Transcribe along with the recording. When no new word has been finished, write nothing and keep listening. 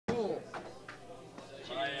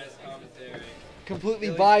Completely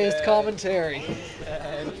Illi's biased bad. commentary.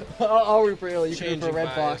 And I'll root for Illy. You can root for changing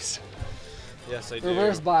RedFox. bias. Yes, I do.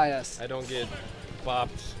 Reverse bias. I don't get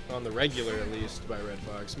bopped on the regular, at least, by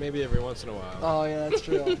RedFox. Maybe every once in a while. Oh yeah, that's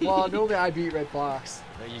true. Well, normally I beat RedFox.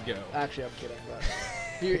 There you go. Actually, I'm kidding, but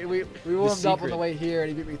we warmed up on the secret. way here, and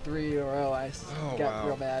he beat me 3 in a row. I Oh, got wow.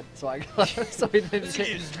 real mad, so I got so he didn't This get.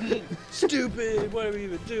 is stupid. What are we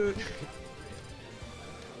even doing?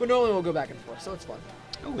 But normally we'll go back and forth, so it's fun.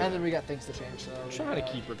 Oh, And then we got things to change. So trying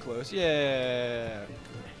to keep her close. Yeah.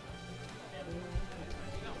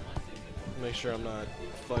 Make sure I'm not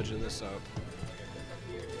fudging this up.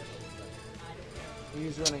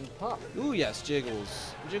 He's running Puff. Ooh, yes,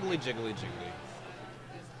 jiggles. Jiggly, jiggly, jiggly.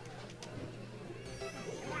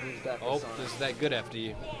 He's back Oh, with Sonic. this is that good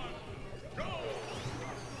FD.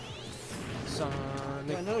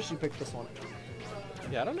 Sonic. I noticed you picked this one.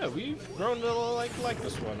 Yeah, I don't know. We've grown to like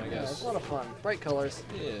this one, I Yeah, it's guess. a lot of fun. Bright colors.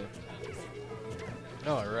 Yeah.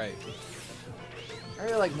 All right. I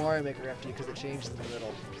really like Mario Maker FD because it changes in the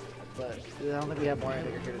middle. But I don't think we have Mario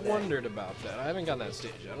Maker here today. Wondered about that. I haven't gotten that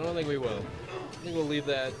stage yet. I don't think we will. I think we'll leave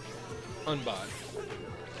that unbought.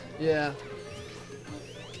 Yeah.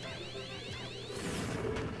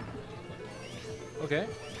 Okay.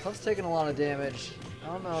 Puff's taking a lot of damage. I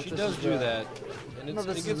don't know if She this does is do the, that. I And don't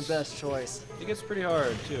know if this is the best choice. It gets pretty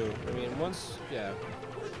hard, too. I mean, once, yeah.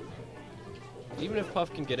 Even if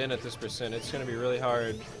Puff can get in at this percent, it's going to be really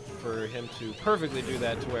hard for him to perfectly do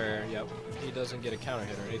that to where, yep, he doesn't get a counter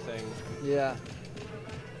hit or anything. Yeah.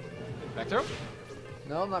 Back throw?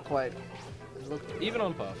 No, not quite. Look, Even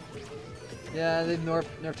on Puff. yeah, they've nerfed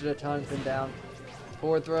it a ton, been down.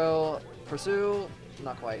 Forward throw, pursue,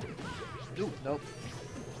 not quite. Ooh, nope.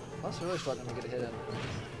 Puff's really struggling to get a hit in.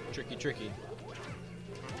 Tricky, tricky.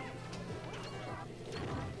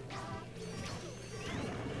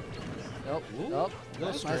 Nope, Ooh, nope.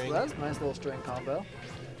 little That's nice, string. that's a nice little string combo.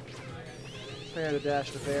 Fair to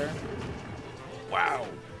dash to fair. Wow.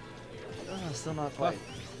 Still not quite.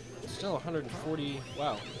 Still 140.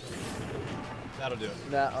 Wow. That'll do it.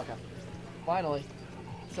 Nah, okay. Finally.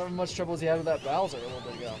 So much trouble as he had with that Bowser a little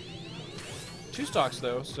bit ago. 2 stocks,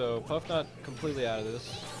 though, so Puff not completely out of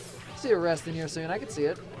this. See a rest in here soon. I can see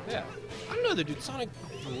it. Yeah. I don't know, the dude. Sonic,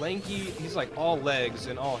 lanky. He's like all legs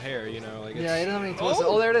and all hair, you know. Like Yeah, he it's, doesn't have any twists.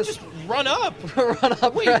 Oh, there it is. Just run up. Run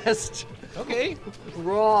up Wait. rest. Okay.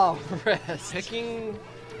 Raw rest. Picking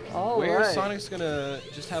All where right. Sonic's gonna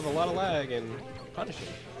just have a lot of lag and punish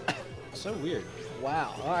him. So weird.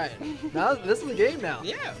 Wow. All right. Now this is the game now.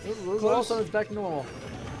 Yeah. This is all of a Close. sudden it's back to normal.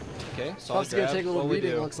 Okay. Solid Puff's gonna grab. take a little What we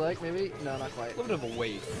beating. do. Looks like maybe. No, not quite. A little bit of a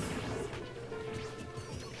wait.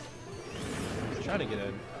 Trying to get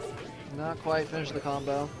in. Not quite. Finish the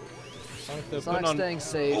combo. Sonic though Sonic putting on staying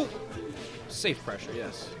safe. Oh! Safe pressure.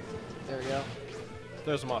 Yes. There we go.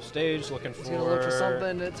 Throws him off stage, looking He's for. gonna look for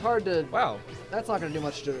something. It's hard to. Wow. That's not gonna do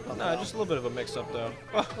much to it. Nah, just a little bit of a mix-up though.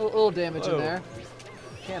 a little damage Whoa. in there.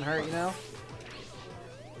 Can't hurt, you know.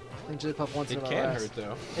 I think Jigglypuff wants It another can rest. hurt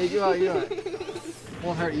though. Hey, you know,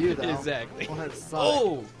 won't hurt you though. Exactly. Won't hurt Sonic.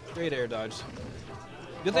 Oh! Great air dodge.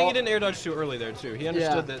 Good thing Oh. he didn't air dodge too early there too. He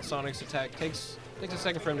understood Yeah. that Sonic's attack takes a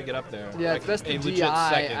second for him to get up there. Yeah, Like, it's best a to legit DI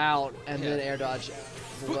second. out and Yeah. then air dodge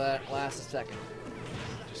last a second.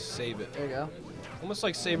 Just save it. There you go. Almost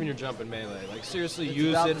like saving your jump in Melee. Like seriously, It's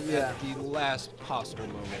use about it to- yeah. at the last possible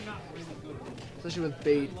moment. Especially with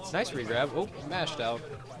bait. Nice regrab. Oh, mashed out.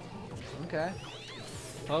 Okay.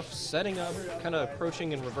 Puff setting up, kind of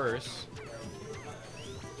approaching in reverse.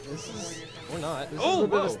 This is Or not. this Oh, is a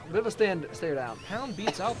whoa! bit of a stare down. Pound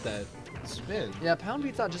beats out that spin. Yeah, Pound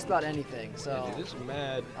beats out just about anything, so Yeah, dude, this is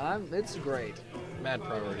mad, it's great. mad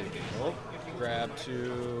priority. Oh, grab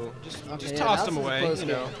to just Okay, yeah, toss now him this is a away. close You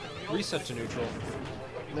know, reset to neutral.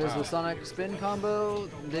 There's Wow. the Sonic spin combo.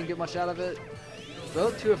 Didn't get much out of it.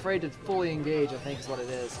 Both too afraid to fully engage, I think is what it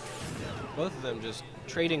is. Both of them just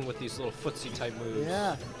trading with these little footsie type moves.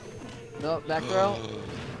 Yeah. No, back throw.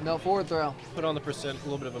 No, forward throw. Put on the percent, a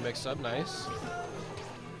little bit of a mix-up. Nice.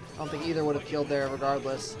 I don't think either would have killed there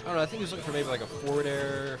regardless. I don't know. I think he was looking for maybe like a forward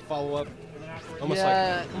air follow-up. Almost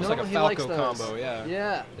yeah, like a normally he likes Falco those. combo. Yeah.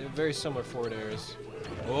 Yeah. They're very similar forward airs.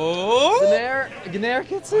 Oh! Gnair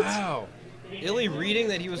gets it? Wow. Illy reading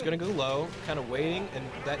that he was going to go low, kind of waiting, and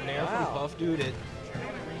that nair from Wow. Puff, dude,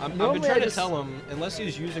 I've been Normally trying I to just- tell him, unless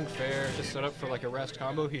he's using fair to set up for like a rest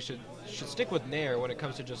combo, he should stick with nair when it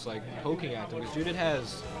comes to just like poking at them. Because dude, it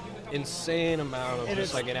has insane amount of And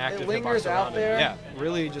just like an active it lingers hitbox around out it. there. Yeah,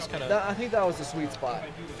 really just kind of. I think that was the sweet spot.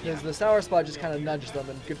 Because the sour spot just kind of nudged them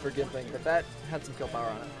and good for Gimpling, but that had some kill power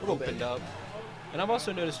on it. Opened up. And I've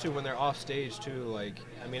also noticed too when they're off stage too, like,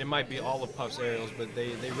 I mean, it might be all of Puff's aerials, but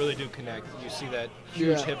they really do connect. You see that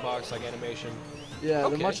huge hitbox like animation. Yeah,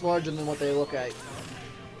 they're much larger than what they look at.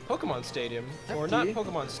 Pokemon Stadium, or not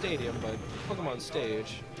Pokemon Stadium, but Pokemon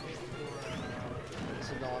Stage.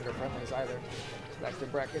 This is no longer friendlies either. Back to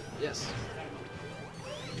bracket. Yes.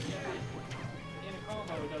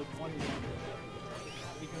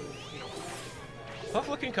 Puff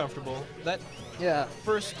looking comfortable. That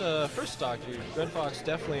first stock, dude. RedFox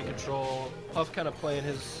definitely in control. Puff kind of playing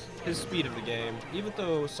his speed of the game, even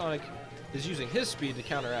though Sonic is using his speed to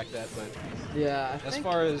counteract that. But yeah, as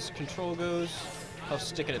far as control goes, Puff's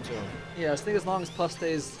sticking it to him. Yeah, I think as long as Puff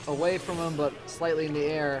stays away from him but slightly in the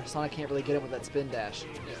air, Sonic can't really get him with that spin dash.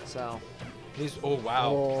 Yeah. So. He's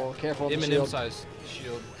wow. Oh, careful of the shield. M&M-sized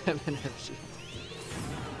shield. M&M shield.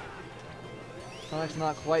 Sonic's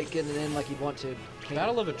not quite getting it in like he'd want to.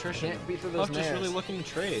 Battle of attrition. Can't beat through those Puff just really looking to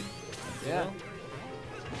trade. Yeah.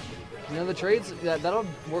 You know, the trades, that'll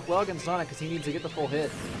work well against Sonic because he needs to get the full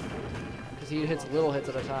hit. Because he hits little hits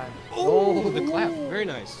at a time. Oh, the clap. Very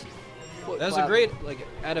nice. That was clap. A great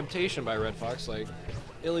adaptation by RedFox. Like,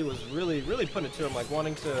 Illy was really putting it to him, like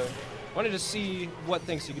wanting to see what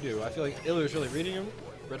things he could do. I feel like Illy was really reading him.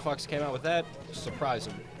 RedFox came out with that, surprised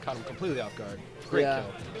him, caught him completely off guard. Great kill.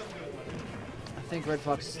 I think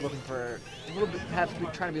RedFox is looking for a little bit,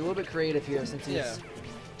 trying to be a little bit creative here since he's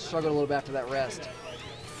struggled a little bit after that rest.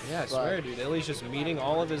 Yeah, I swear, dude. Illy's just meeting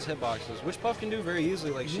all of his hitboxes, which Puff can do very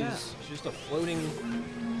easily. Like she's just a floating.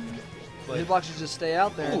 The hitboxes just stay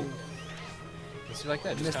out there. And see, like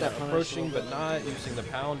that, just kind of approaching, but not using the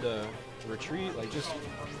pound to retreat. Like just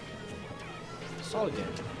solid game.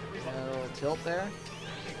 A little tilt there.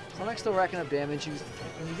 Sonic's still racking up damage. He's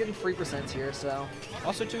getting 3% here, so.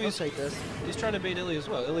 Also, too, he's trying to bait Illy as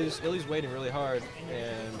well. Illy's waiting really hard,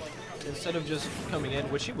 and instead of just coming in,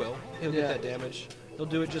 which he will, he'll get that damage. He'll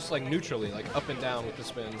do it just like neutrally, like up and down with the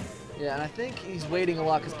spin. Yeah, and I think he's waiting a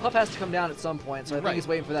lot because Puff has to come down at some point, so I think he's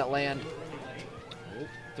waiting for that land. Oh,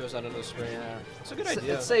 throws out another spring. Yeah, it's a good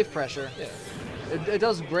idea. It's safe pressure. Yeah, it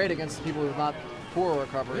does great against people with not poor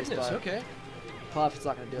recoveries. But okay. Puff, it's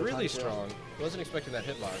not going to do it. Really strong. Wasn't expecting that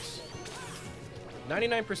hitbox.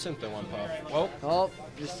 99% though on Puff. Oh,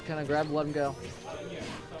 just kind of grabbed, let him go.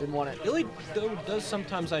 Didn't want it. Illy though does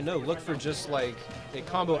sometimes, I know, look for just like a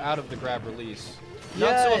combo out of the grab release.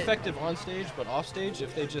 Not so effective on stage, but off stage,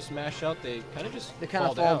 if they just mash out, they kind of just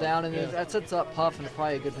fall down, and that sets up Puff in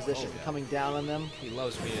probably a good position, coming down on them. He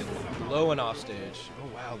loves being low and off stage. Oh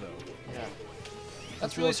wow, though. Yeah.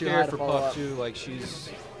 That's really scary for Puff too. Like she's,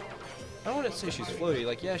 I don't want to say she's floaty.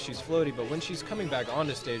 Like yeah, she's floaty, but when she's coming back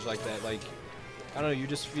onto stage like that, like I don't know, you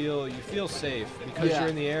just feel safe because you're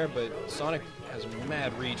in the air. But Sonic has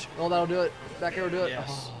mad reach. Oh, that'll do it. Back air will do it.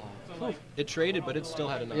 Yes. Oh. It traded, but it still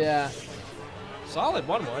had enough. Yeah. Solid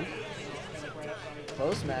 1-1.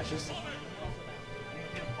 Close matches.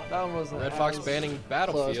 That one wasn't. RedFox banning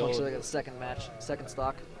Battlefield. Close, like a second match, second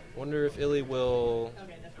stock. Wonder if Illy will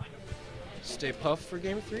stay Puff for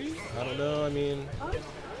game 3. I don't know. I mean,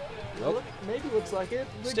 well, maybe looks like it.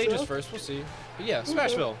 Stages first. We'll see. But yeah,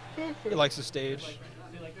 Smashville. He likes the stage.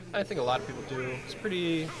 I think a lot of people do. It's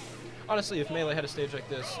pretty. Honestly, if Melee had a stage like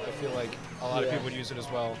this, I feel like a lot of people would use it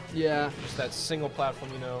as well. Yeah. Just that single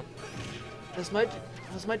platform, you know. This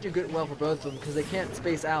might do well for both of them because they can't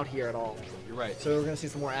space out here at all. You're right. So we're gonna see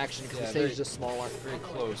some more action because the stage is just smaller. Very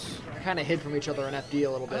close. Kind of hid from each other in FD a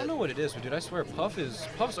little bit. I don't know what it is, but dude, I swear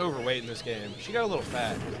Puff's overweight in this game. She got a little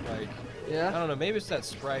fat. Like, I don't know. Maybe it's that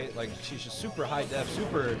sprite. Like, she's just super high def,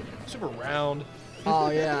 super round. Oh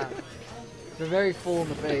yeah. They're very full in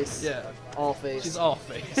the face. Yeah. All face. She's all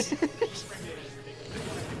face.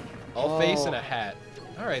 All face and a hat.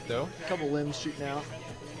 All right though. A couple limbs shooting out.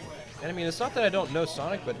 And I mean, it's not that I don't know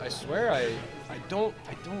Sonic, but I swear I don't.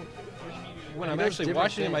 When I'm actually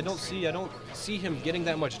watching him, I don't see him getting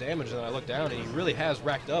that much damage. And then I look down, and he really has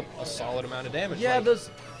racked up a solid amount of damage. Yeah, like,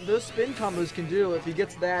 those spin combos can do, if he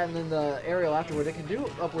gets that and then the aerial afterward, it can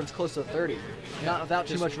do upwards close to 30, not without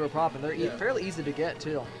too much of a problem. They're fairly easy to get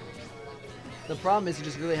too. The problem is he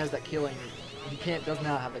just really has that killing. Does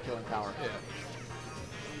not have the killing power. Yeah.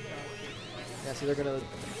 Yeah, so they're gonna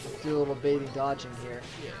do a little baiting dodging here.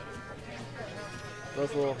 Yeah.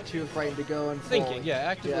 Both a little too frightened to go and thinking,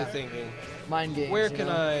 actively thinking. Mind games. Where can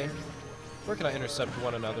I intercept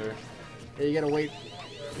one another? Yeah, you gotta wait.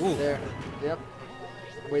 Ooh. There. Yep.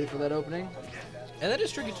 Waiting for that opening. And that is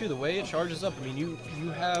tricky too. The way it charges up. I mean,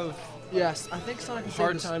 you have. Yes, I think Sonic can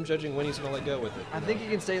hard time judging when he's gonna let go with it. I think he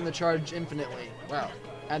can stay in the charge infinitely. Wow.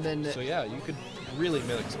 And then. So yeah, you could really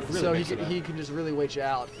mix. He can just really wait you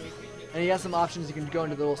out. And he has some options. You can go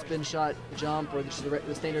into the little spin shot jump or just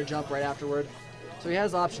the standard jump right afterward. So he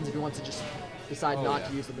has options if he wants to just decide not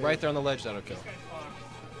to use the move. Right there on the ledge, that'll kill.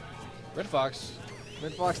 RedFox.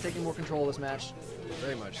 RedFox taking more control of this match.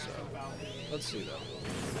 Very much so. Let's see though.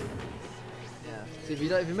 Yeah. See,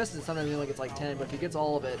 if he misses it, sometimes he only gets like 10, but if he gets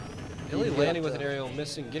all of it, Illi landing with an aerial,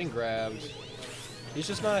 missing, getting grabbed. He's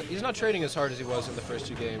just not. He's not trading as hard as he was in the first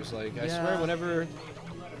 2 games. Like I swear,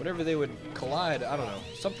 whenever they would collide, I don't know,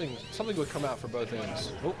 something would come out for both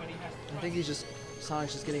ends. Oh. I think he's just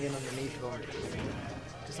Sonic's just getting in underneath him.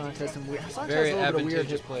 Sonic has some weird. Sonic Very has a little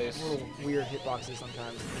advantageous place. Little weird hitboxes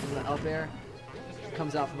sometimes. And the up air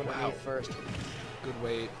comes out from underneath first. Good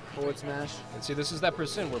weight. Forward smash. And see, this is that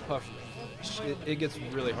percent where Puff, it gets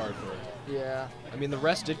really hard for him. Yeah. I mean, the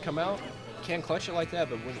rest did come out. Can't clutch it like that,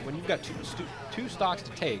 but when you've got two stocks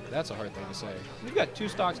to take, that's a hard thing to say. When you've got 2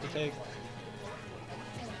 stocks to take.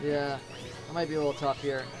 Yeah. That might be a little tough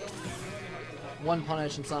here. One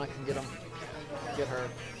punish and Sonic can get her.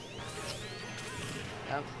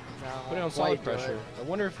 Yep. Putting on solid pressure. I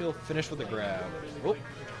wonder if he'll finish with a grab. Oh.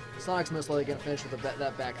 Sonic's most likely gonna finish with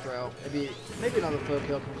that back throw. Maybe another throw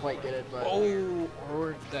kill can quite get it, but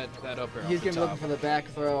or that up air. He's gonna be looking for the back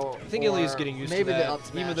throw. I think Illi's getting used to that, the up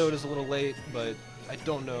smash. even though it is a little late. But I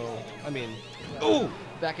don't know. I mean,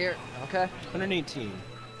 back air. Okay. 118.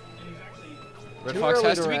 RedFox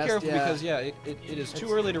has to be careful because it is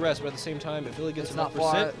too early to rest, but at the same time, if Illi gets enough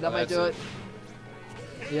percent, that might do it.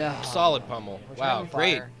 Yeah. Solid pummel. Wow,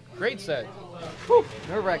 great set. Whew.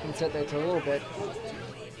 Nerve-wracking set there to a little bit.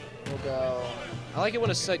 We'll go. I like it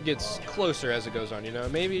when a set gets closer as it goes on. You know,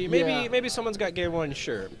 maybe someone's got game 1,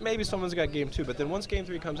 sure. Maybe someone's got game 2, but then once game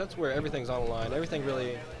 3 comes, that's where everything's on the line. Everything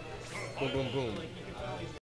really, boom, boom, boom.